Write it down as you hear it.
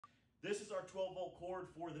This is our 12-volt cord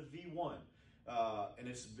for the V1. And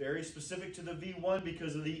it's very specific to the V1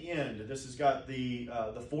 because of the end. This has got the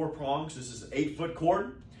 4 prongs. This is an 8-foot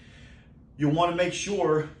cord. You'll want to make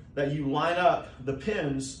sure that you line up the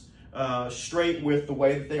pins straight with the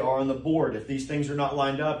way that they are on the board. If these things are not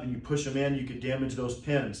lined up and you push them in, you could damage those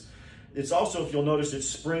pins. It's also, if you'll notice, it's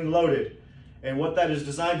spring loaded. And what that is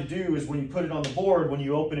designed to do is when you put it on the board, when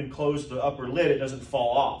you open and close the upper lid, it doesn't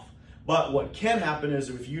fall off. But what can happen is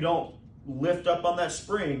if you don't lift up on that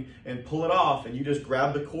spring and pull it off and you just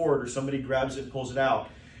grab the cord or somebody grabs it and pulls it out,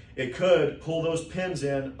 it could pull those pins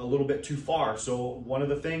in a little bit too far. So one of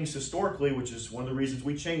the things historically, which is one of the reasons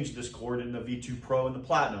we changed this cord in the V2 Pro and the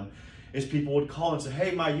Platinum, is people would call and say,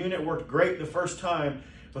 hey, my unit worked great the first time,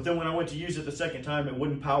 but then when I went to use it the second time, it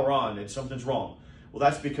wouldn't power on and something's wrong. Well,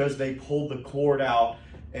 that's because they pulled the cord out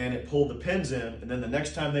and it pulled the pins in, and then the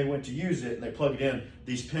next time they went to use it and they plugged it in,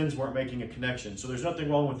 these pins weren't making a connection. So there's nothing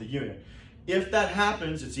wrong with the unit. If that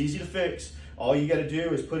happens, it's easy to fix. All you gotta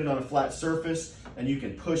do is put it on a flat surface and you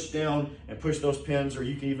can push down and push those pins, or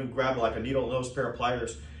you can even grab like a needle nose pair of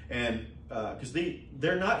pliers, and because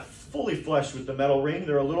they're not fully flush with the metal ring,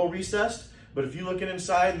 they're a little recessed, but if you look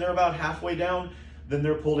inside and they're about halfway down, then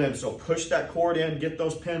they're pulled in. So push that cord in, get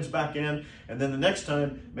those pins back in, and then the next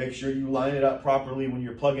time, make sure you line it up properly when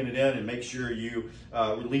you're plugging it in, and make sure you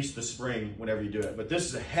release the spring whenever you do it. But this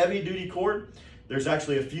is a heavy duty cord. There's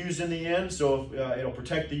actually a fuse in the end, so it'll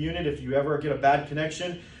protect the unit. If you ever get a bad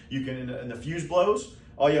connection, you can, and the fuse blows,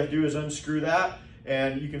 all you have to do is unscrew that,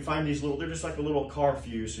 and you can find these little, they're just like a little car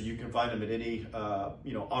fuse, so you can find them at any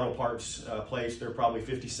auto parts place. They're probably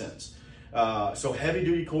 50 cents. So heavy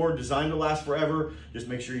duty cord, designed to last forever. Just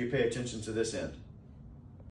make sure you pay attention to this end.